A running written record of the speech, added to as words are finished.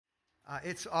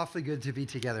It's awfully good to be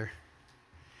together.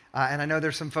 And I know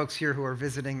there's some folks here who are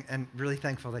visiting and really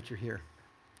thankful that you're here.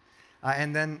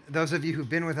 And then those of you who've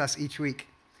been with us each week,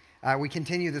 we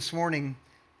continue this morning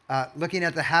looking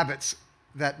at the habits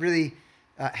that really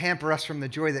hamper us from the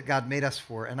joy that God made us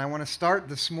for. And I want to start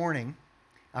this morning,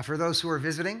 for those who are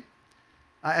visiting,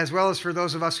 as well as for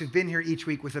those of us who've been here each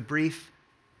week, with a brief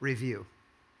review.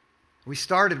 We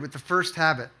started with the first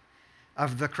habit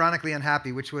of the chronically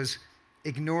unhappy, which was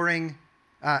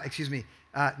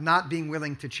not being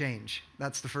willing to change.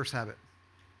 That's the first habit.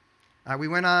 We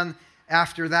went on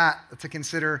after that to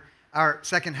consider our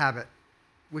second habit,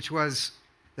 which was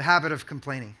the habit of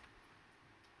complaining.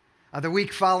 The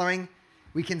week following,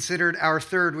 we considered our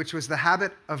third, which was the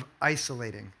habit of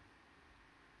isolating.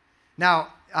 Now,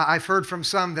 I've heard from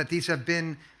some that these have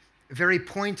been very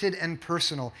pointed and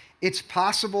personal. It's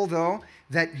possible, though,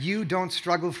 that you don't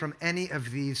struggle from any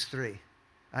of these three.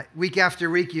 Week after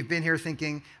week, you've been here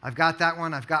thinking, I've got that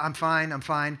one, I'm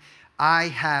fine. I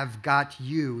have got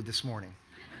you this morning.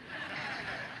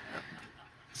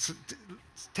 So,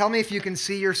 tell me if you can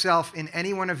see yourself in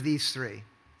any one of these three.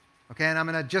 Okay, and I'm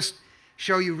going to just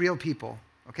show you real people.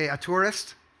 Okay, a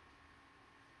tourist,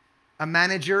 a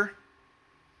manager,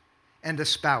 and a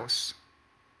spouse.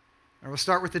 And we'll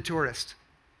start with the tourist.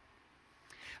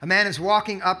 A man is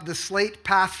walking up the slate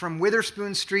path from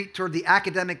Witherspoon Street toward the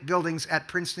academic buildings at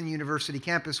Princeton University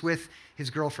campus with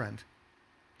his girlfriend.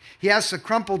 He has a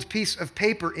crumpled piece of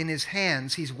paper in his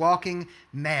hands. He's walking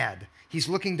mad. He's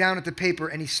looking down at the paper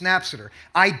and he snaps at her.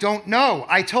 I don't know.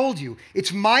 I told you.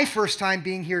 It's my first time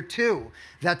being here too.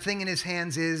 That thing in his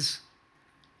hands is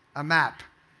a map.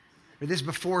 This is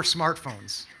before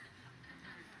smartphones.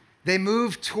 They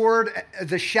move toward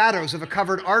the shadows of a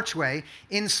covered archway.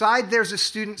 Inside, there's a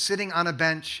student sitting on a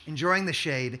bench, enjoying the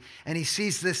shade, and he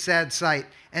sees this sad sight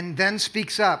and then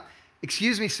speaks up.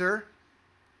 Excuse me, sir,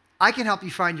 I can help you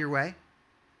find your way.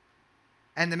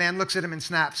 And the man looks at him and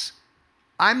snaps,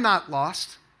 I'm not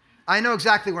lost. I know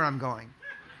exactly where I'm going.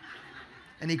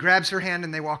 And he grabs her hand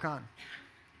and they walk on.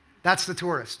 That's the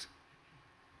tourist.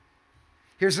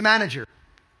 Here's the manager.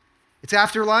 It's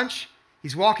after lunch.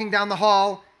 He's walking down the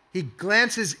hall. He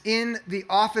glances in the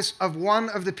office of one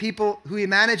of the people who he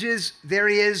manages. There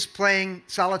he is playing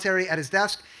solitary at his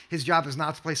desk. His job is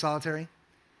not to play solitary.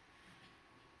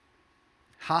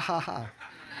 Ha ha ha.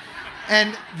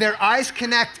 And their eyes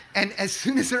connect, and as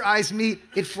soon as their eyes meet,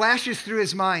 it flashes through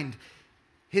his mind.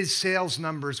 His sales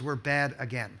numbers were bad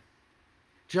again.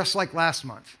 Just like last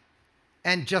month.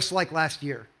 And just like last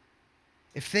year.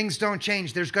 If things don't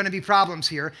change, there's going to be problems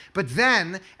here. But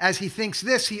then, as he thinks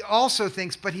this, he also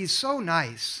thinks, but he's so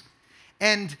nice.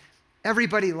 And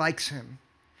everybody likes him.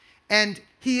 And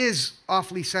he is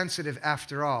awfully sensitive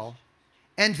after all.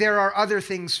 And there are other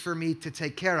things for me to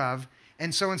take care of.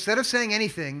 And so instead of saying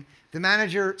anything, the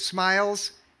manager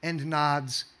smiles and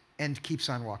nods and keeps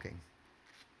on walking.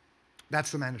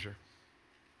 That's the manager.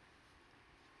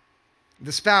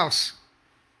 The spouse.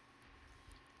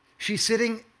 She's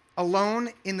sitting alone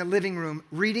in the living room,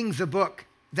 reading the book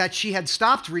that she had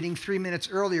stopped reading 3 minutes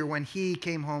earlier when he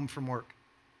came home from work.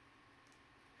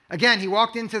 Again, he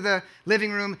walked into the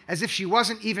living room as if she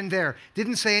wasn't even there,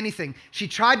 didn't say anything. She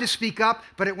tried to speak up,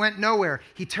 but it went nowhere.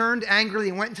 He turned angrily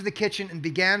and went into the kitchen and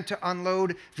began to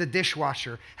unload the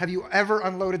dishwasher. Have you ever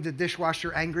unloaded the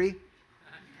dishwasher angry?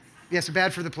 Yes,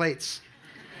 bad for the plates.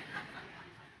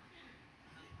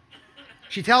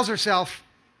 She tells herself,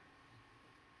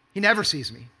 he never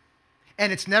sees me.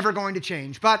 And it's never going to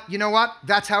change. But you know what?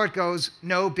 That's how it goes.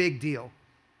 No big deal.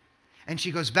 And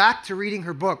she goes back to reading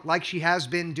her book like she has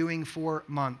been doing for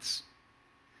months.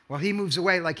 While he moves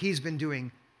away like he's been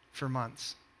doing for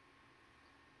months.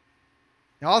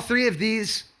 Now, all three of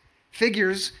these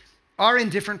figures are in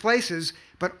different places,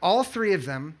 but all three of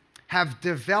them have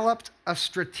developed a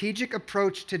strategic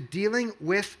approach to dealing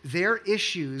with their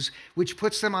issues, which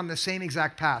puts them on the same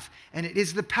exact path. And it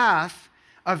is the path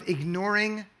of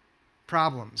ignoring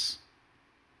problems.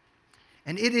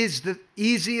 And it is the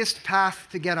easiest path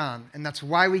to get on, and that's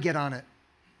why we get on it.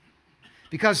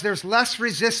 Because there's less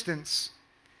resistance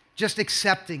just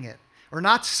accepting it, or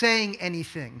not saying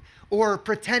anything, or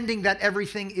pretending that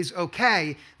everything is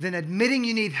okay, than admitting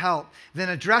you need help, than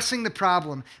addressing the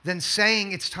problem, than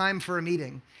saying it's time for a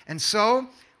meeting. And so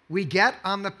we get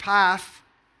on the path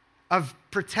of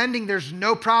pretending there's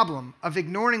no problem, of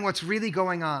ignoring what's really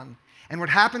going on. And what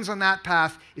happens on that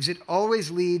path is it always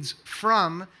leads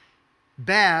from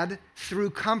bad through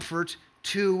comfort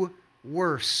to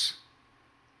worse.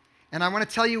 And I want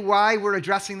to tell you why we're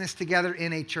addressing this together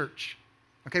in a church.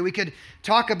 Okay, we could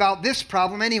talk about this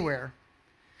problem anywhere.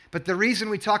 But the reason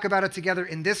we talk about it together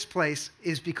in this place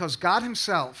is because God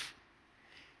himself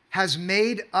has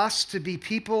made us to be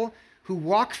people who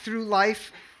walk through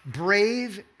life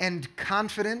brave and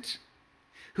confident,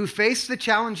 who face the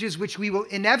challenges which we will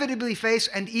inevitably face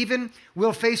and even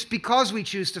will face because we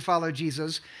choose to follow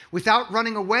Jesus, without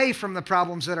running away from the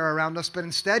problems that are around us, but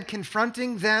instead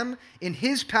confronting them in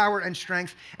his power and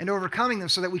strength and overcoming them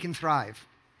so that we can thrive.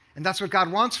 And that's what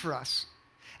God wants for us.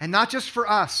 And not just for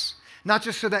us, not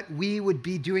just so that we would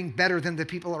be doing better than the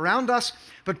people around us,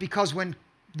 but because when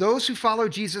those who follow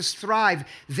Jesus thrive,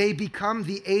 they become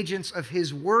the agents of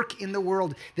his work in the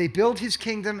world. They build his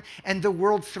kingdom, and the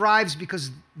world thrives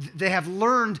because they have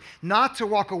learned not to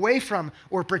walk away from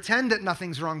or pretend that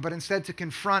nothing's wrong, but instead to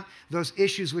confront those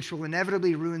issues which will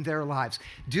inevitably ruin their lives.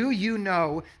 Do you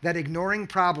know that ignoring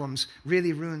problems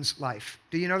really ruins life?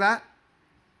 Do you know that?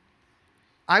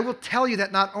 I will tell you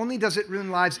that not only does it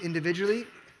ruin lives individually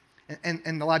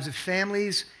and the lives of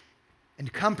families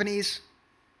and companies,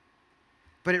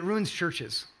 but it ruins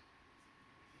churches.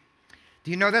 Do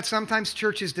you know that sometimes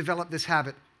churches develop this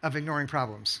habit of ignoring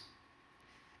problems?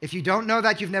 If you don't know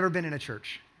that, you've never been in a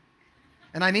church.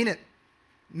 And I mean it.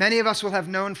 Many of us will have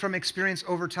known from experience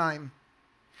over time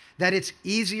that it's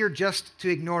easier just to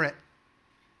ignore it.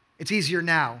 It's easier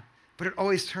now, but it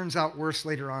always turns out worse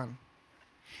later on.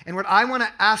 And what I want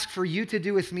to ask for you to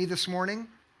do with me this morning,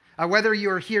 whether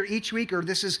you're here each week or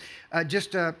this is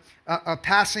just a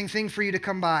passing thing for you to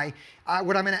come by,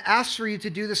 what I'm going to ask for you to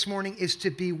do this morning is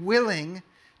to be willing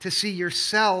to see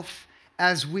yourself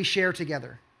as we share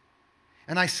together.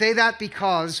 And I say that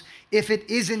because if it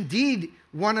is indeed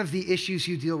one of the issues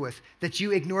you deal with, that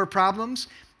you ignore problems,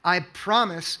 I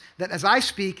promise that as I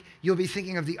speak, you'll be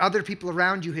thinking of the other people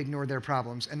around you who ignore their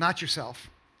problems and not yourself.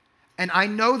 And I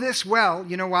know this well.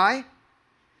 You know why?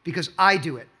 Because I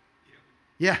do it.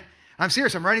 Yeah, I'm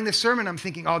serious. I'm writing this sermon. I'm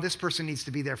thinking, oh, this person needs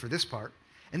to be there for this part.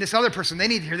 And this other person, they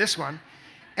need to hear this one.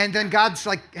 And then God's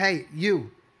like, hey,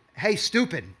 you. Hey,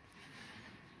 stupid.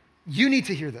 You need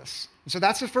to hear this. And so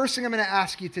that's the first thing I'm going to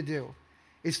ask you to do,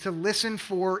 is to listen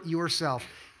for yourself.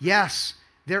 Yes,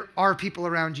 there are people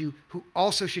around you who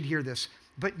also should hear this,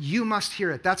 but you must hear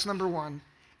it. That's number one.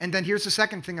 And then here's the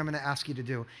second thing I'm going to ask you to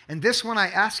do. And this one I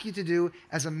ask you to do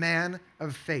as a man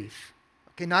of faith.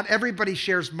 Okay, not everybody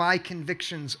shares my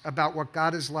convictions about what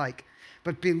God is like,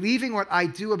 but believing what I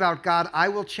do about God, I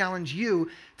will challenge you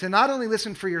to not only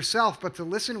listen for yourself, but to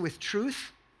listen with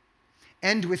truth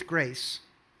and with grace.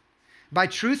 By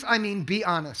truth, I mean be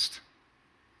honest.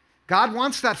 God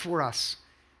wants that for us.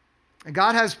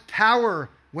 God has power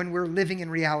when we're living in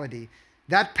reality.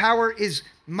 That power is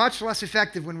much less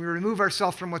effective when we remove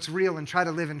ourselves from what's real and try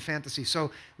to live in fantasy.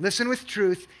 So listen with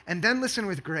truth and then listen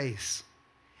with grace.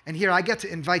 And here I get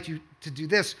to invite you to do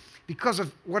this because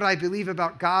of what I believe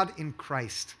about God in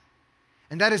Christ.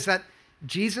 And that is that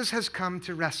Jesus has come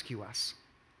to rescue us.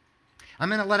 I'm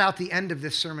going to let out the end of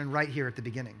this sermon right here at the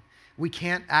beginning. We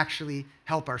can't actually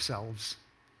help ourselves,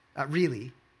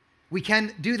 really. We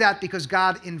can do that because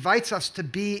God invites us to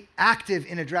be active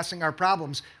in addressing our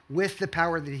problems with the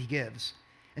power that he gives.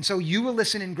 And so you will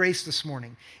listen in grace this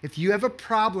morning. If you have a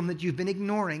problem that you've been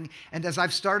ignoring, and as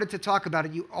I've started to talk about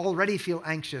it, you already feel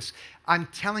anxious, I'm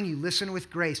telling you, listen with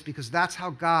grace, because that's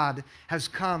how God has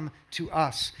come to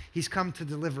us. He's come to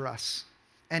deliver us.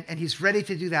 And he's ready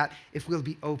to do that if we'll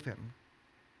be open.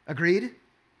 Agreed?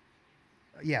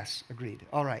 Yes, agreed.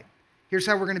 All right. Here's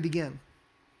how we're going to begin.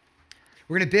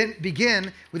 We're going to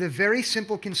begin with a very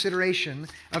simple consideration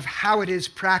of how it is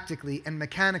practically and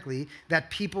mechanically that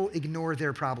people ignore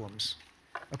their problems.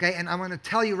 Okay? And I'm going to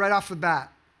tell you right off the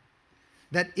bat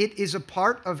that it is a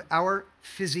part of our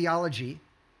physiology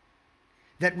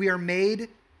that we are made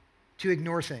to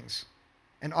ignore things.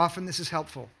 And often this is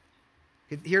helpful.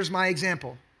 Here's my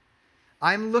example.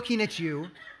 I'm looking at you,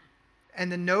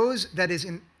 and the nose that is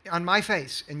on my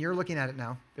face, and you're looking at it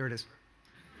now. There it is.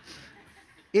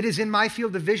 It is in my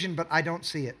field of vision, but I don't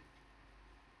see it.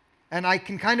 And I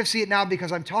can kind of see it now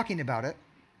because I'm talking about it.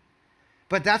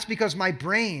 But that's because my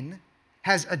brain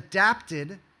has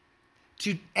adapted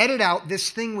to edit out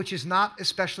this thing which is not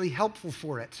especially helpful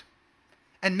for it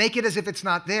and make it as if it's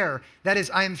not there. That is,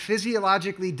 I am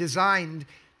physiologically designed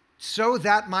so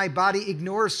that my body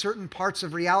ignores certain parts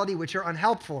of reality which are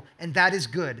unhelpful, and that is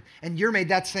good. And you're made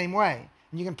that same way.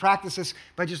 And you can practice this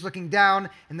by just looking down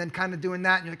and then kind of doing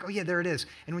that. And you're like, oh yeah, there it is.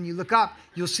 And when you look up,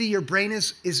 you'll see your brain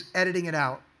is editing it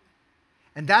out.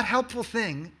 And that helpful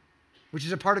thing, which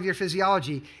is a part of your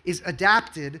physiology, is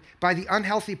adapted by the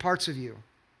unhealthy parts of you.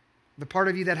 The part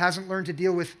of you that hasn't learned to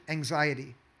deal with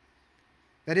anxiety.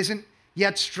 That isn't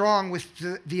yet strong with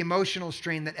the emotional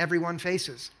strain that everyone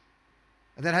faces.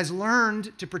 that has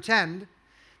learned to pretend,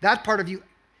 that part of you,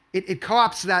 it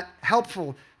co-opts that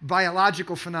helpful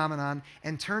biological phenomenon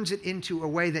and turns it into a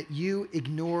way that you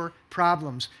ignore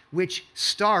problems, which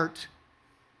start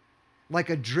like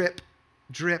a drip,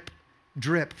 drip,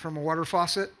 drip from a water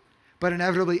faucet, but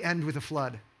inevitably end with a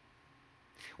flood.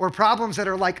 Or problems that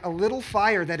are like a little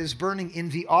fire that is burning in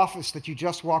the office that you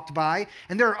just walked by,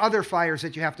 and there are other fires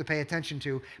that you have to pay attention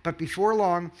to, but before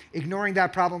long, ignoring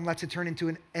that problem lets it turn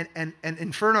into an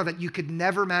inferno that you could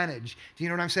never manage. Do you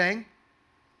know what I'm saying?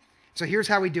 So here's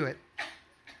how we do it.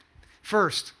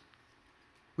 First,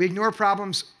 we ignore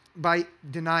problems by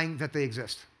denying that they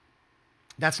exist.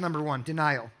 That's number one,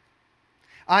 denial.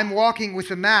 I'm walking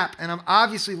with a map and I'm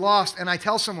obviously lost and I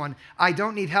tell someone, I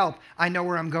don't need help, I know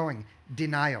where I'm going.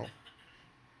 Denial.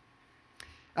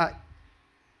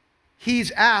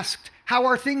 He's asked, how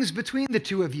are things between the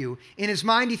two of you? In his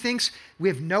mind, he thinks we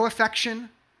have no affection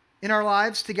in our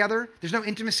lives together. There's no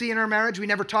intimacy in our marriage. We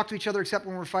never talk to each other except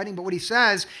when we're fighting. But what he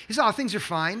says is, oh, things are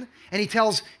fine. And he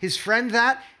tells his friend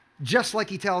that just like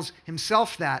he tells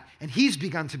himself that. And he's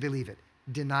begun to believe it.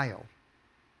 Denial.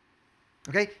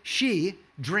 Okay? She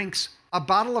drinks a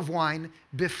bottle of wine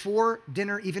before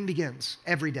dinner even begins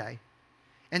every day.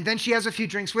 And then she has a few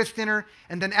drinks with dinner.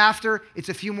 And then after, it's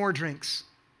a few more drinks.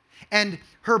 And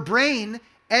her brain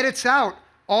edits out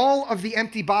all of the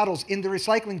empty bottles in the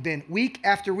recycling bin week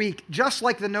after week, just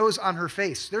like the nose on her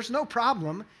face. There's no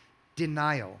problem.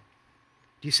 Denial.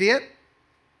 Do you see it?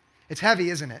 It's heavy,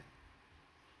 isn't it?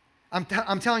 I'm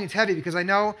telling you it's heavy because I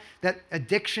know that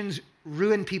addictions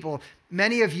ruin people.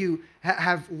 Many of you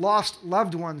have lost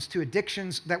loved ones to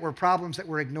addictions that were problems that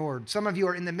were ignored. Some of you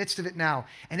are in the midst of it now,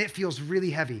 and it feels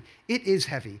really heavy. It is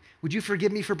heavy. Would you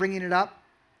forgive me for bringing it up?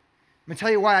 I'm going to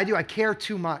tell you why I do. I care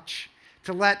too much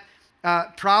to let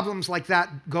problems like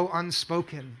that go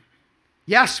unspoken.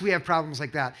 Yes, we have problems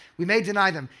like that. We may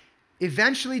deny them.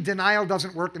 Eventually, denial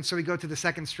doesn't work, and so we go to the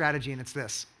second strategy, and it's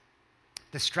this.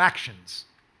 Distractions.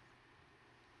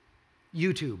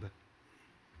 YouTube.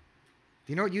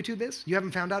 Do you know what YouTube is? You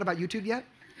haven't found out about YouTube yet?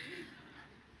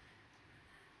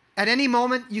 At any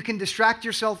moment, you can distract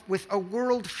yourself with a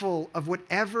world full of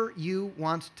whatever you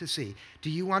want to see. Do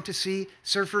you want to see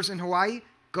surfers in Hawaii?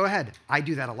 Go ahead. I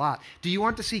do that a lot. Do you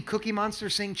want to see Cookie Monster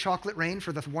sing Chocolate Rain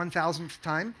for the 1,000th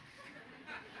time?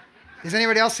 Has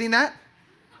anybody else seen that?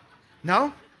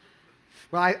 No?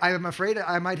 Well, I am afraid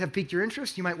I might have piqued your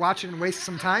interest. You might watch it and waste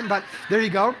some time, but there you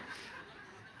go.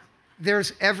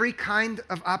 There's every kind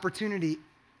of opportunity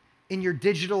in your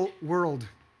digital world.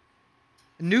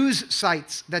 News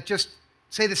sites that just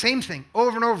say the same thing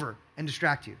over and over and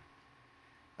distract you.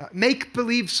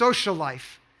 Make-believe social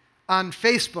life on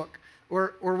Facebook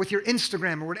or with your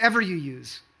Instagram or whatever you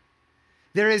use.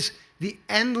 There is the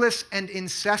endless and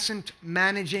incessant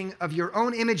managing of your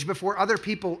own image before other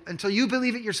people until you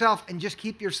believe it yourself and just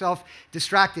keep yourself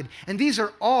distracted. And these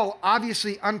are all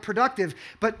obviously unproductive,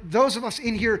 but those of us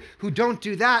in here who don't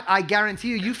do that, I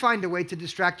guarantee you find a way to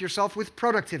distract yourself with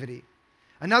productivity.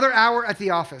 Another hour at the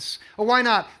office. Oh, why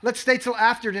not? Let's stay till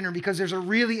after dinner because there's a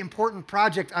really important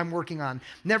project I'm working on.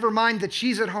 Never mind that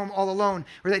she's at home all alone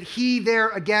or that he there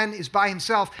again is by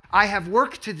himself. I have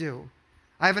work to do.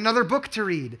 I have another book to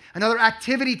read, another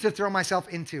activity to throw myself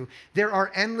into. There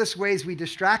are endless ways we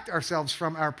distract ourselves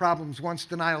from our problems once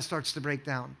denial starts to break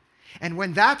down. And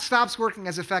when that stops working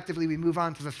as effectively, we move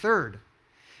on to the third,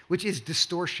 which is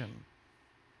distortion.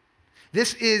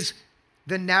 This is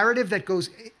the narrative that goes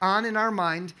on in our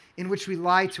mind in which we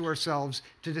lie to ourselves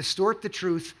to distort the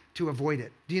truth to avoid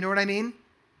it. Do you know what I mean?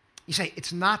 You say,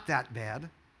 it's not that bad.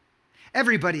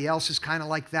 Everybody else is kind of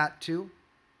like that too.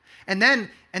 And then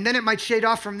it might shade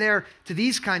off from there to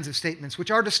these kinds of statements,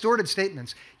 which are distorted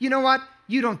statements. You know what?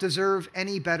 You don't deserve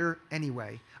any better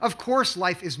anyway. Of course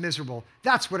life is miserable.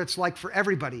 That's what it's like for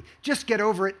everybody. Just get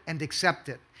over it and accept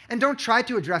it. And don't try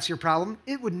to address your problem.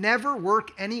 It would never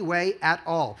work anyway at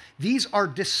all. These are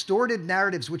distorted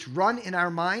narratives which run in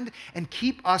our mind and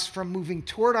keep us from moving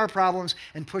toward our problems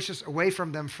and push us away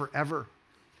from them forever.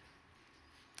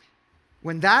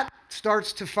 When that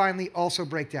starts to finally also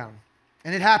break down,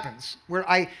 and it happens, where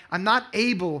I'm not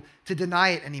able to deny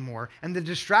it anymore, and the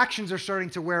distractions are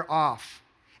starting to wear off,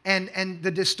 and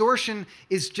the distortion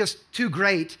is just too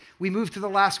great, we move to the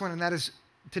last one, and that is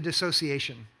to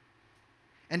dissociation.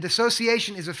 And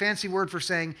dissociation is a fancy word for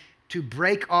saying to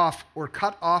break off or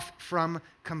cut off from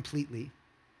completely.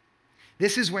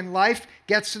 This is when life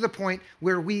gets to the point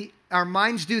where our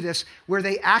minds do this, where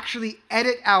they actually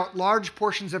edit out large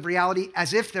portions of reality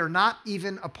as if they're not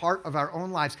even a part of our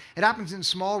own lives. It happens in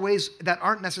small ways that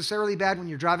aren't necessarily bad when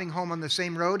you're driving home on the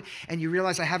same road and you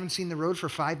realize I haven't seen the road for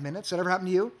 5 minutes. That ever happened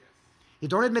to you? You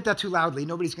don't admit that too loudly.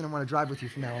 Nobody's going to want to drive with you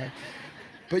from now on.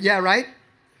 But yeah, right?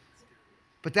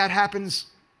 But that happens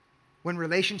when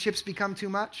relationships become too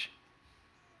much.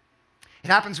 It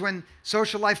happens when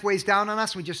social life weighs down on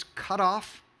us and we just cut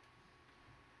off.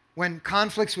 When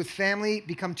conflicts with family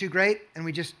become too great and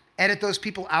we just edit those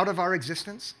people out of our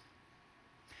existence.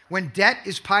 When debt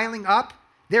is piling up,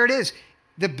 there it is.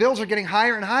 The bills are getting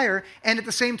higher and higher, and at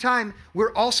the same time,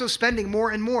 we're also spending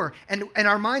more and more. And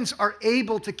our minds are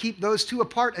able to keep those two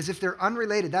apart as if they're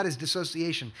unrelated. That is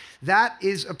dissociation. That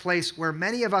is a place where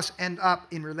many of us end up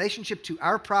in relationship to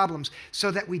our problems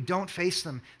so that we don't face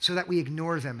them, so that we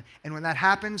ignore them. And when that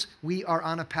happens, we are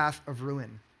on a path of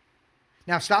ruin.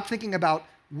 Now, stop thinking about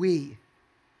we,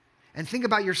 and think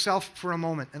about yourself for a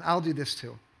moment, and I'll do this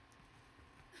too.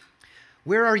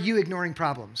 Where are you ignoring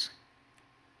problems?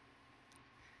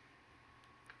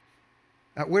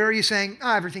 Where are you saying,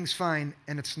 everything's fine,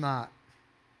 and it's not?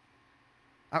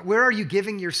 Where are you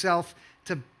giving yourself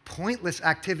to pointless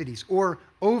activities or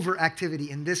overactivity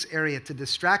in this area to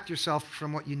distract yourself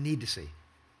from what you need to see?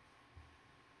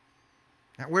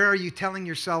 Where are you telling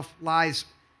yourself lies?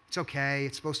 It's okay,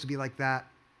 it's supposed to be like that.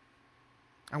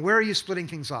 And where are you splitting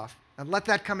things off? And let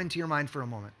that come into your mind for a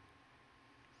moment.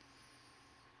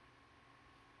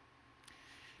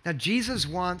 Now, Jesus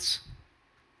wants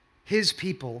his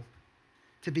people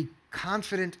to be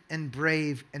confident and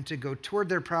brave and to go toward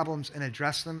their problems and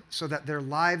address them so that their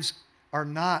lives are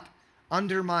not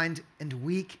undermined and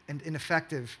weak and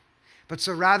ineffective, but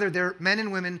so rather they're men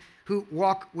and women who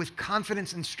walk with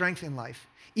confidence and strength in life,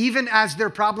 even as their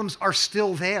problems are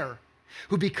still there,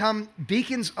 who become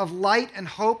beacons of light and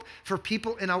hope for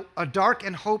people in a dark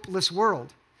and hopeless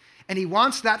world. And he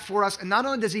wants that for us. And not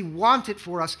only does he want it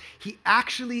for us, he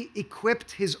actually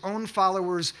equipped his own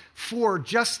followers for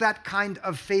just that kind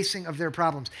of facing of their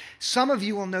problems. Some of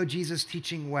you will know Jesus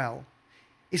teaching well.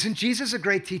 Isn't Jesus a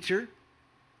great teacher?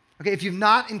 Okay, if you've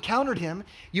not encountered him,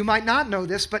 you might not know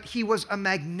this, but he was a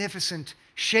magnificent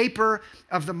shaper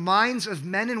of the minds of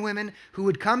men and women who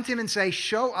would come to him and say,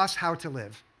 show us how to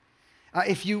live.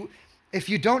 If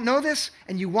you don't know this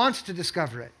and you want to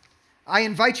discover it, I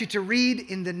invite you to read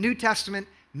in the New Testament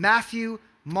Matthew,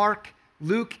 Mark,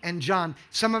 Luke, and John.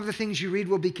 Some of the things you read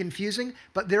will be confusing,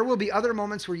 but there will be other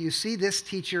moments where you see this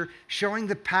teacher showing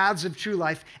the paths of true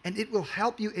life, and it will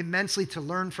help you immensely to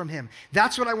learn from him.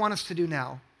 That's what I want us to do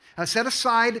now. Set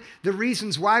aside the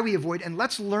reasons why we avoid, and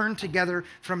let's learn together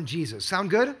from Jesus.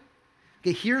 Sound good?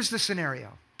 Okay, here's the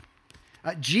scenario.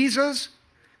 Jesus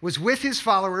was with his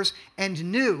followers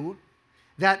and knew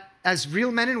that as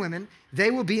real men and women,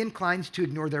 they will be inclined to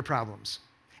ignore their problems.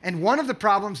 And one of the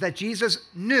problems that Jesus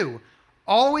knew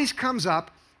always comes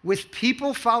up with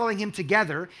people following him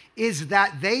together is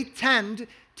that they tend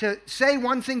to say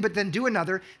one thing but then do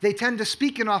another. They tend to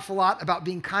speak an awful lot about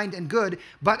being kind and good,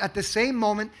 but at the same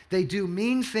moment, they do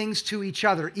mean things to each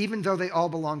other, even though they all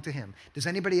belong to him. Does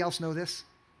anybody else know this?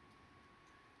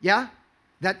 Yeah?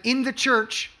 That in the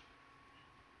church,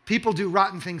 people do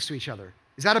rotten things to each other.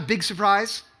 Is that a big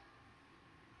surprise?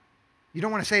 You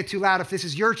don't want to say it too loud if this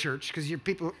is your church, because your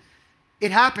people,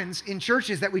 it happens in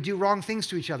churches that we do wrong things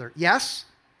to each other. Yes?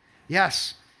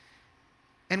 Yes.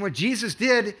 And what Jesus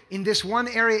did in this one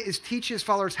area is teach his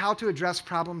followers how to address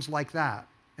problems like that.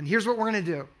 And here's what we're going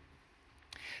to do.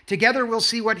 Together we'll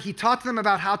see what he taught them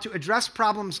about how to address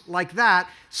problems like that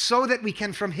so that we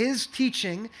can, from his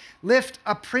teaching, lift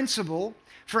a principle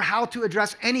for how to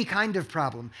address any kind of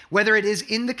problem, whether it is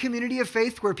in the community of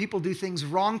faith where people do things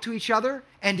wrong to each other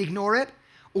and ignore it,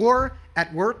 or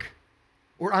at work,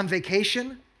 or on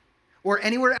vacation, or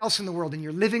anywhere else in the world, in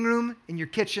your living room, in your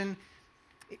kitchen,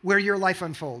 where your life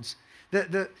unfolds.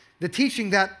 The teaching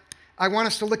that I want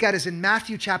us to look at is in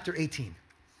Matthew chapter 18.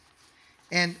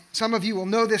 And some of you will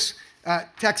know this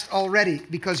text already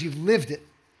because you've lived it.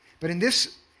 But in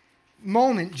this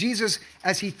moment, Jesus,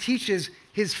 as he teaches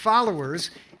his followers,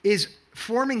 is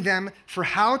forming them for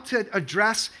how to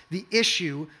address the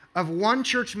issue of one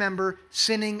church member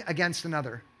sinning against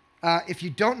another. If you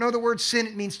don't know the word sin,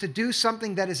 it means to do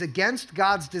something that is against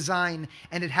God's design,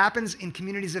 and it happens in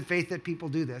communities of faith that people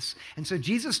do this. And so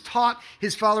Jesus taught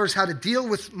his followers how to deal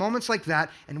with moments like that,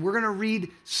 and we're going to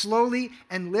read slowly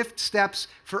and lift steps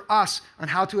for us on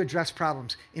how to address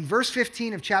problems. In verse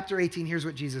 15 of chapter 18, here's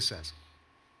what Jesus says.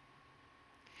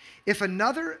 If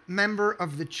another member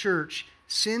of the church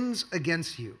sins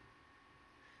against you,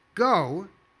 go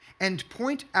and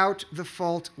point out the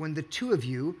fault when the two of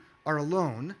you are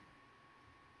alone.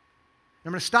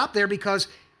 I'm going to stop there because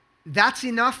that's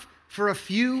enough for a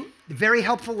few very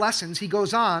helpful lessons. He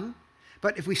goes on,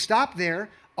 But if we stop there,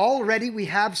 already we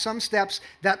have some steps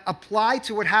that apply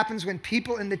to what happens when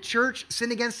people in the church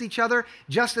sin against each other,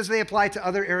 just as they apply to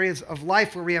other areas of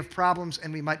life where we have problems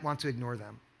and we might want to ignore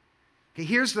them. Okay,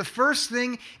 here's the first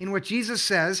thing in what Jesus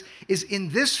says is in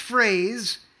this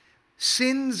phrase,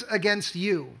 sins against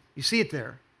you. You see it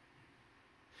there.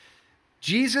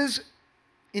 Jesus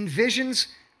envisions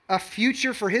a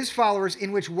future for his followers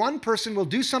in which one person will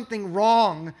do something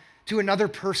wrong to another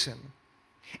person.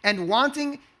 And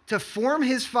wanting to form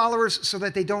his followers so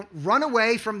that they don't run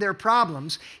away from their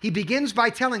problems, he begins by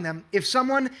telling them, if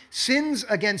someone sins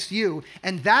against you,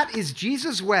 and that is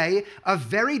Jesus' way of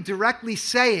very directly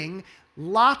saying,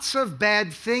 lots of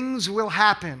bad things will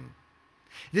happen.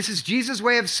 This is Jesus'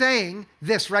 way of saying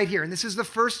this right here, and this is the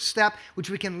first step which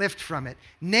we can lift from it.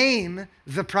 Name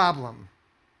the problem.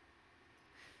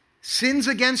 Sins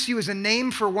against you is a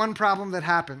name for one problem that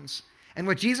happens. And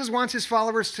what Jesus wants his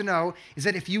followers to know is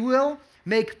that if you will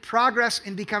make progress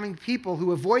in becoming people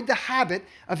who avoid the habit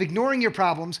of ignoring your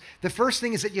problems, the first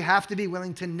thing is that you have to be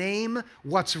willing to name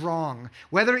what's wrong.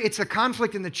 Whether it's a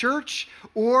conflict in the church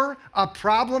or a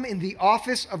problem in the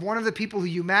office of one of the people who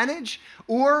you manage,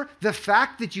 or the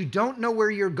fact that you don't know where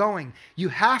you're going, you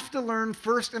have to learn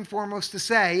first and foremost to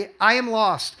say, I am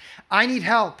lost. I need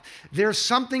help. There's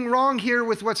something wrong here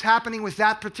with what's happening with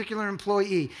that particular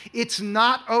employee. It's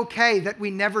not okay that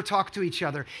we never talk to each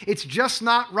other. It's just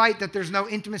not right that there's no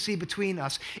intimacy between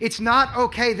us. It's not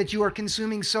okay that you are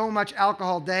consuming so much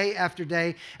alcohol day after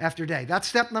day after day. That's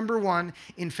step number one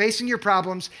in facing your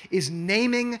problems, is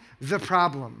naming the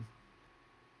problem.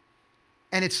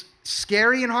 And it's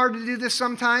scary and hard to do this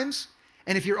sometimes.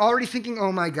 And if you're already thinking,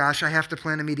 oh my gosh, I have to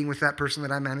plan a meeting with that person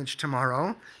that I manage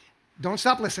tomorrow, don't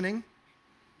stop listening.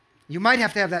 You might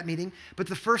have to have that meeting, but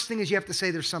the first thing is you have to say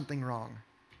there's something wrong.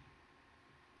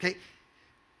 Okay?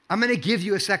 I'm going to give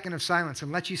you a second of silence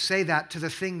and let you say that to the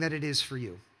thing that it is for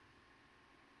you.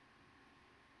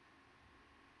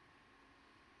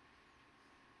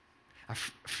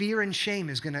 Fear and shame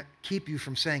is going to keep you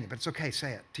from saying it, but it's okay,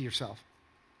 say it to yourself.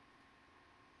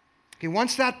 Okay,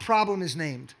 once that problem is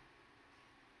named,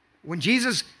 when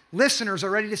Jesus' listeners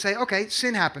are ready to say, okay,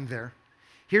 sin happened there,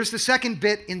 here's the second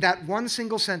bit in that one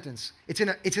single sentence. It's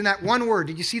in that one word.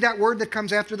 Did you see that word that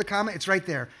comes after the comma? It's right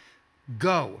there.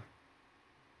 Go.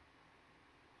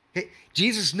 Okay,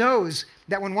 Jesus knows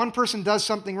that when one person does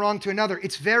something wrong to another,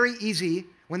 it's very easy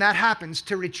when that happens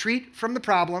to retreat from the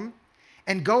problem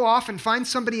and go off and find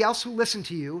somebody else who will listen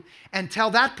to you and tell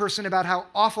that person about how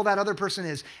awful that other person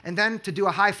is, and then to do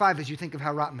a high five as you think of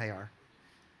how rotten they are.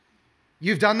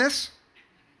 You've done this?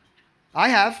 I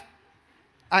have.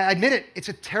 I admit it. It's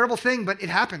a terrible thing, but it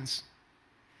happens.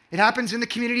 It happens in the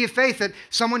community of faith that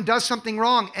someone does something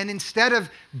wrong, and instead of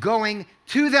going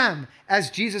to them,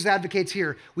 as Jesus advocates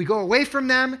here, we go away from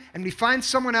them and we find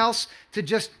someone else to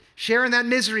just share in that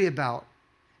misery about.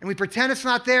 And we pretend it's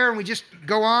not there, and we just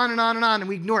go on and on and on, and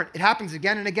we ignore it. It happens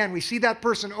again and again. We see that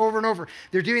person over and over.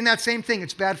 They're doing that same thing.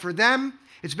 It's bad for them.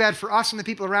 It's bad for us and the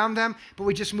people around them, but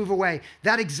we just move away.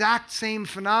 That exact same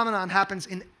phenomenon happens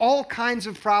in all kinds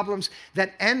of problems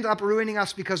that end up ruining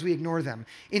us because we ignore them.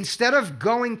 Instead of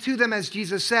going to them, as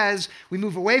Jesus says, we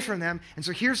move away from them. And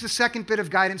so here's the second bit of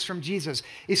guidance from Jesus,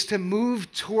 is to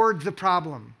move toward the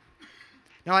problem.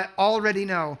 Now, I already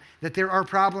know that there are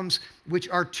problems which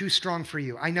are too strong for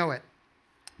you. I know it.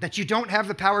 That you don't have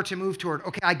the power to move toward.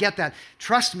 Okay, I get that.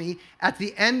 Trust me, at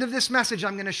the end of this message,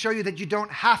 I'm going to show you that you don't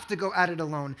have to go at it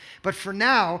alone. But for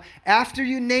now, after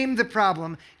you name the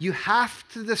problem, you have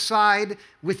to decide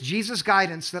with Jesus'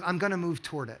 guidance that I'm going to move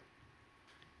toward it.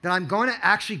 That I'm going to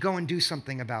actually go and do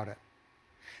something about it.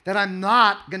 That I'm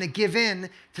not going to give in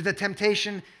to the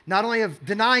temptation, not only of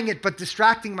denying it, but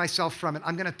distracting myself from it.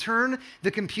 I'm going to turn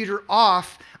the computer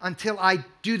off until I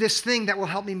do this thing that will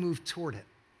help me move toward it.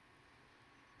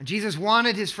 And Jesus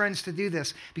wanted his friends to do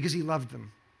this because he loved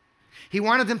them. He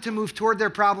wanted them to move toward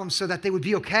their problems so that they would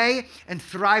be okay and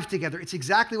thrive together. It's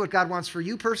exactly what God wants for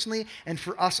you personally and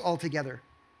for us all together.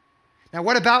 Now,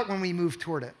 what about when we move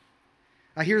toward it?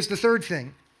 Here's the third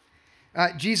thing.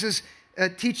 Jesus'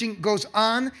 teaching goes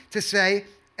on to say,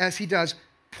 as he does,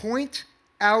 point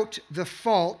out the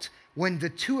fault when the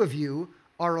two of you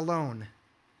are alone.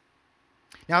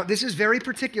 Now, this is very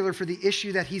particular for the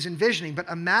issue that he's envisioning, but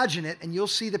imagine it and you'll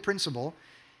see the principle.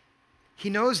 He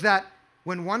knows that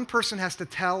when one person has to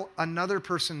tell another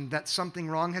person that something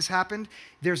wrong has happened,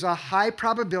 there's a high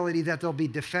probability that there'll be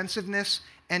defensiveness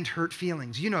and hurt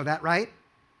feelings. You know that, right?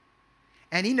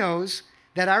 And he knows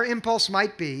that our impulse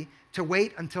might be to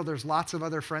wait until there's lots of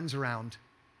other friends around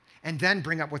and then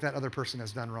bring up what that other person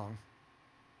has done wrong.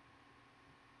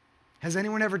 Has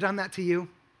anyone ever done that to you?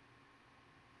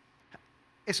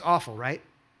 It's awful, right?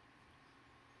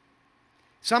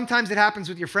 Sometimes it happens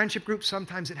with your friendship group,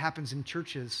 sometimes it happens in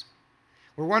churches,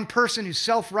 where one person who's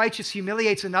self-righteous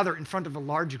humiliates another in front of a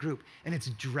large group, and it's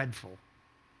dreadful.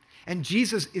 And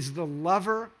Jesus is the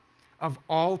lover of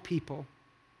all people,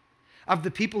 of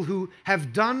the people who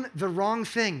have done the wrong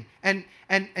thing and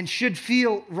should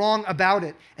feel wrong about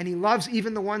it. And he loves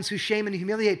even the ones who shame and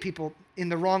humiliate people in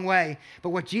the wrong way. But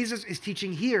what Jesus is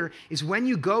teaching here is when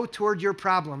you go toward your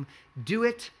problem, do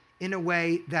it in a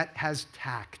way that has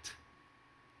tact.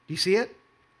 Do you see it?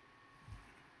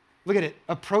 Look at it.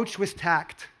 Approach with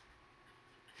tact.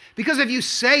 Because if you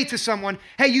say to someone,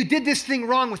 hey, you did this thing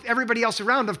wrong with everybody else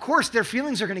around, of course their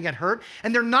feelings are going to get hurt,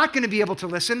 and they're not going to be able to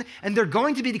listen, and they're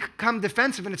going to become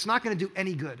defensive, and it's not going to do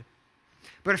any good.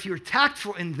 But if you're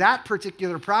tactful in that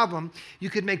particular problem, you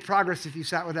could make progress if you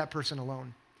sat with that person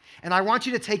alone. And I want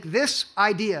you to take this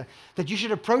idea that you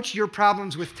should approach your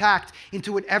problems with tact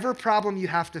into whatever problem you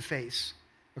have to face,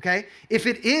 okay? If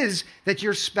it is that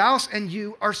your spouse and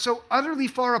you are so utterly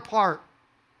far apart,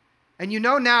 and you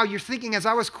know now, you're thinking as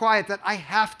I was quiet that I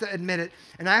have to admit it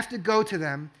and I have to go to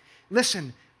them.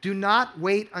 Listen, do not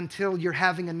wait until you're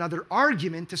having another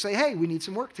argument to say, hey, we need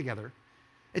some work together.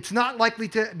 It's not likely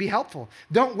to be helpful.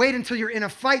 Don't wait until you're in a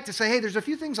fight to say, hey, there's a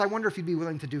few things I wonder if you'd be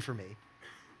willing to do for me.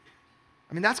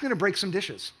 I mean, that's going to break some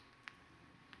dishes.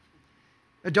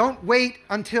 Don't wait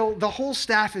until the whole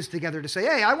staff is together to say,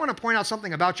 hey, I want to point out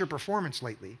something about your performance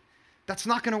lately. That's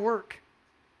not going to work.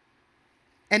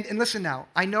 And listen now,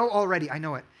 I know already, I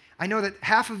know it. I know that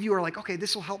half of you are like, okay,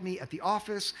 this will help me at the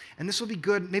office, and this will be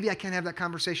good. Maybe I can have that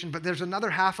conversation. But there's another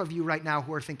half of you right now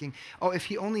who are thinking, oh, if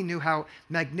he only knew how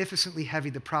magnificently heavy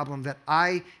the problem that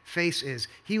I face is,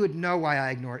 he would know why I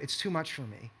ignore it. It's too much for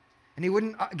me. And he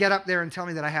wouldn't get up there and tell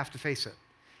me that I have to face it.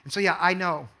 And so, yeah, I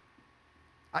know.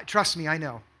 Trust me, I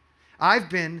know. I've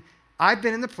been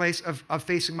in the place of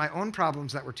facing my own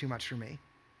problems that were too much for me.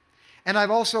 And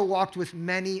I've also walked with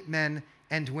many men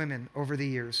and women over the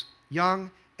years,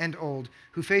 young and old,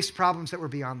 who faced problems that were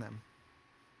beyond them.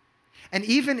 And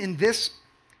even in this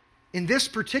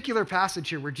particular passage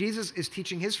here, where Jesus is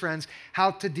teaching his friends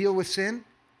how to deal with sin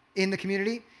in the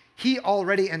community, he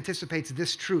already anticipates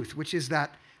this truth, which is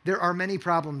that there are many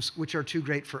problems which are too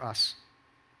great for us.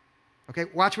 Okay,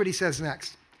 watch what he says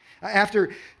next.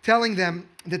 After telling them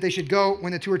that they should go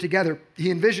when the two are together, he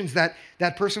envisions that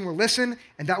that person will listen,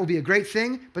 and that will be a great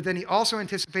thing, but then he also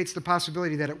anticipates the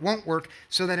possibility that it won't work,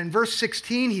 so that in verse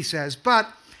 16 he says,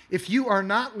 but if you are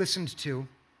not listened to,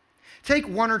 take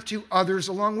one or two others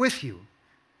along with you.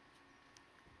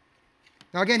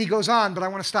 Now again, he goes on, but I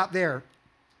want to stop there.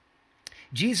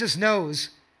 Jesus knows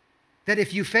that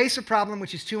if you face a problem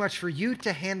which is too much for you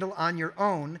to handle on your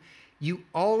own, you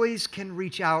always can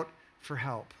reach out for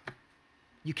help.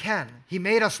 You can. He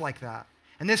made us like that.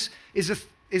 And this is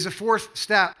a fourth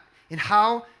step in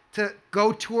how to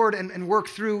go toward and work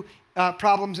through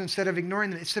problems instead of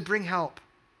ignoring them. It's to bring help.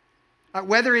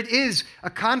 Whether it is a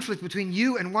conflict between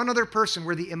you and one other person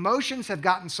where the emotions have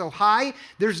gotten so high,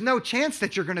 there's no chance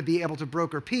that you're going to be able to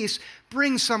broker peace,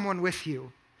 bring someone with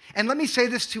you. And let me say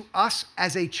this to us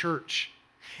as a church.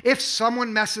 If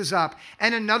someone messes up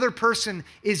and another person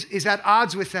is at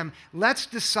odds with them, let's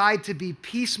decide to be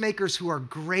peacemakers who are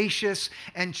gracious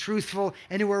and truthful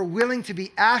and who are willing to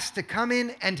be asked to come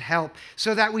in and help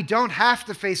so that we don't have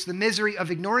to face the misery of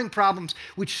ignoring problems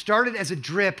which started as a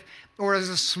drip or as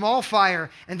a small fire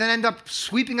and then end up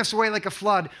sweeping us away like a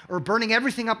flood or burning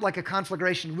everything up like a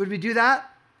conflagration. Would we do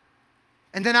that?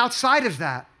 And then outside of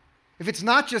that, if it's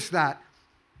not just that,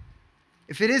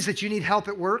 if it is that you need help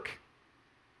at work,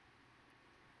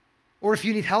 or if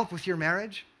you need help with your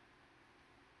marriage,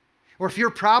 or if your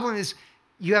problem is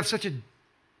you have such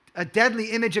a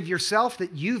deadly image of yourself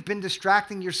that you've been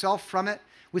distracting yourself from it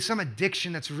with some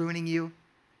addiction that's ruining you,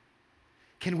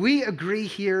 can we agree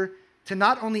here to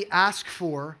not only ask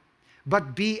for,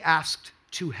 but be asked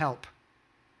to help?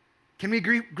 Can we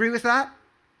agree with that?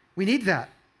 We need that.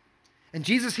 And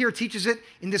Jesus here teaches it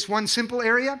in this one simple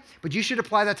area, but you should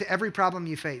apply that to every problem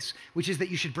you face, which is that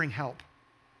you should bring help.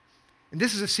 And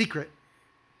this is a secret.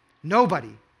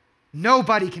 Nobody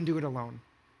can do it alone.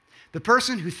 The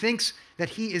person who thinks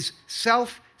that he is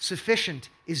self-sufficient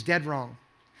is dead wrong.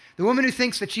 The woman who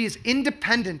thinks that she is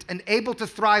independent and able to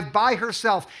thrive by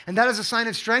herself, and that is a sign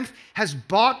of strength, has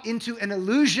bought into an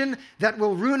illusion that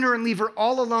will ruin her and leave her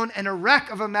all alone and a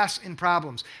wreck of a mess in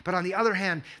problems. But on the other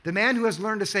hand, the man who has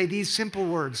learned to say these simple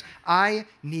words, I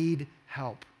need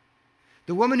help.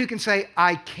 The woman who can say,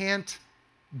 I can't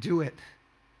do it.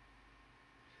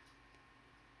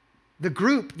 The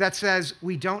group that says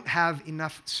we don't have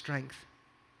enough strength.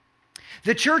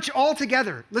 The church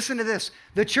altogether, listen to this,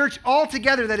 the church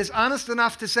altogether that is honest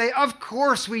enough to say, of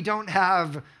course we don't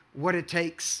have what it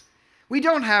takes. We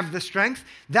don't have the strength.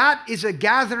 That is a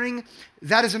gathering.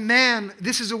 That is a man.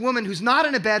 This is a woman who's not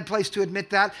in a bad place to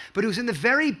admit that, but who's in the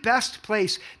very best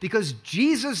place because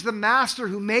Jesus, the master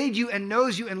who made you and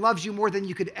knows you and loves you more than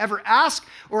you could ever ask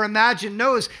or imagine,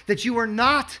 knows that you are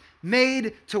not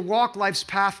made to walk life's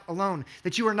path alone,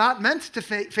 that you are not meant to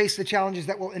face the challenges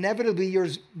that will inevitably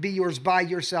be yours by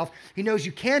yourself. He knows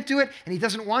you can't do it, and he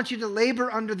doesn't want you to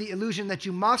labor under the illusion that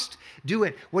you must do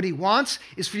it. What he wants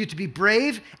is for you to be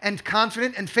brave and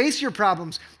confident and face your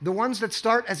problems, the ones that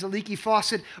start as a leaky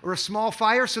faucet or a small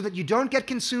fire so that you don't get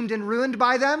consumed and ruined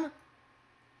by them.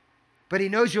 But he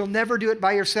knows you'll never do it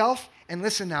by yourself. And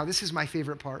listen now, this is my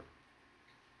favorite part.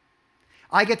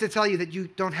 I get to tell you that you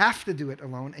don't have to do it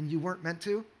alone, and you weren't meant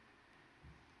to.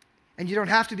 And you don't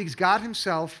have to because God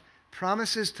himself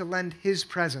promises to lend his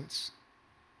presence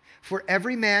for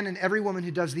every man and every woman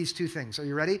who does these two things. Are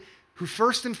you ready? Who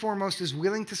first and foremost is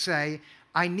willing to say,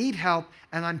 I need help,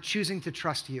 and I'm choosing to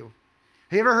trust you.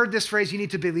 Have you ever heard this phrase, you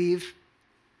need to believe?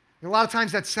 A lot of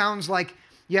times that sounds like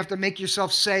you have to make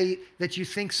yourself say that you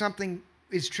think something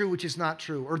is true which is not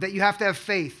true, or that you have to have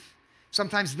faith.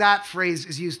 Sometimes that phrase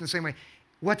is used in the same way.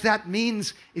 What that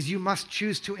means is you must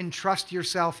choose to entrust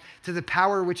yourself to the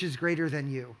power which is greater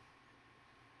than you.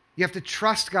 You have to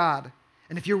trust God.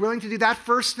 And if you're willing to do that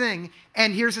first thing,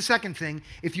 and here's the second thing,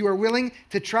 if you are willing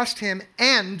to trust him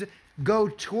and go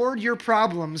toward your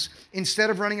problems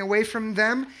instead of running away from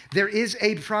them, there is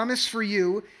a promise for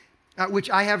you,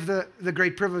 which I have the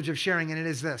great privilege of sharing, and it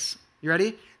is this. You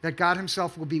ready? That God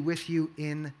himself will be with you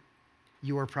in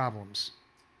your problems.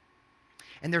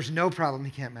 And there's no problem he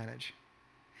can't manage.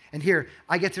 And here,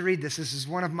 I get to read this. This is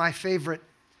one of my favorite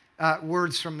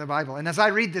words from the Bible. And as I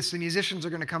read this, the musicians are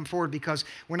going to come forward because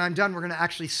when I'm done, we're going to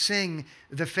actually sing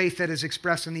the faith that is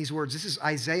expressed in these words. This is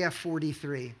Isaiah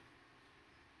 43.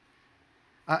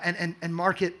 And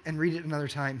mark it and read it another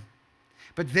time.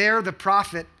 But there, the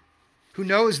prophet who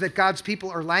knows that God's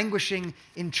people are languishing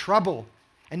in trouble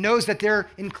and knows that they're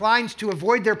inclined to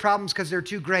avoid their problems because they're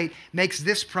too great, makes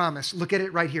this promise. Look at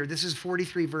it right here. This is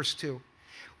 43 verse 2.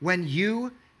 When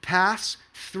you pass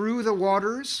through the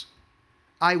waters,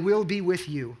 I will be with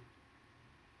you.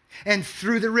 And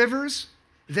through the rivers,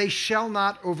 they shall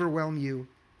not overwhelm you.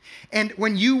 And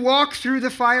when you walk through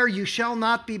the fire, you shall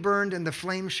not be burned, and the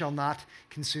flame shall not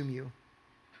consume you.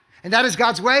 And that is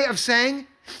God's way of saying,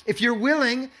 if you're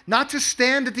willing not to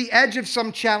stand at the edge of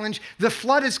some challenge, the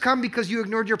flood has come because you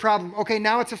ignored your problem. Okay,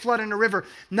 now it's a flood in a river.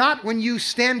 Not when you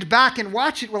stand back and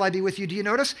watch it will I be with you. Do you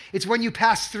notice? It's when you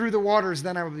pass through the waters,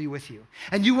 then I will be with you.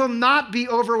 And you will not be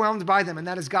overwhelmed by them. And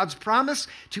that is God's promise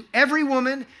to every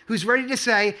woman who's ready to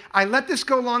say, I let this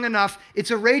go long enough.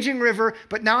 It's a raging river,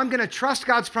 but now I'm going to trust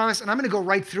God's promise and I'm going to go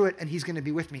right through it and he's going to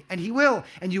be with me. And he will,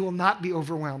 and you will not be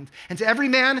overwhelmed. And to every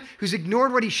man who's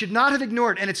ignored what he should not have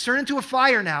ignored, and it's turned into a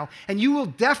fire now, and you will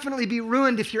definitely be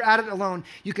ruined if you're at it alone.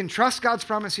 You can trust God's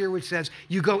promise here, which says,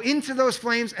 you go into those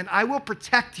flames and I will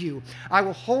protect you. I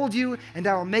will hold you and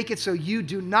I will make it so you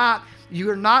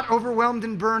are not overwhelmed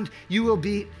and burned. You will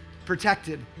be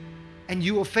protected and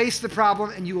you will face the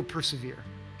problem and you will persevere.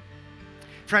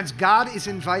 Friends, God is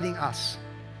inviting us.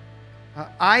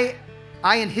 I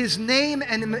in his name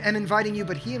am inviting you,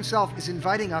 but he himself is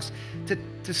inviting us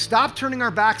to stop turning our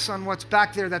backs on what's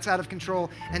back there that's out of control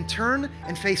and turn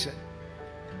and face it.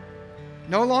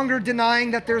 No longer denying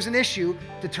that there's an issue,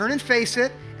 to turn and face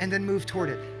it and then move toward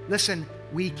it. Listen,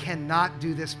 we cannot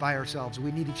do this by ourselves.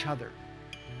 We need each other.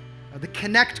 The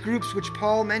connect groups, which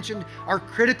Paul mentioned, are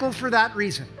critical for that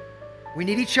reason. We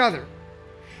need each other.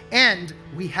 And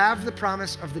we have the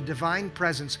promise of the divine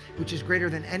presence, which is greater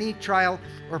than any trial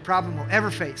or problem we'll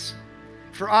ever face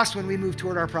for us when we move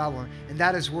toward our problem. And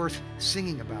that is worth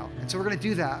singing about. And so we're going to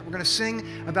do that. We're going to sing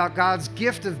about God's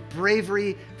gift of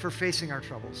bravery for facing our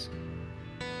troubles.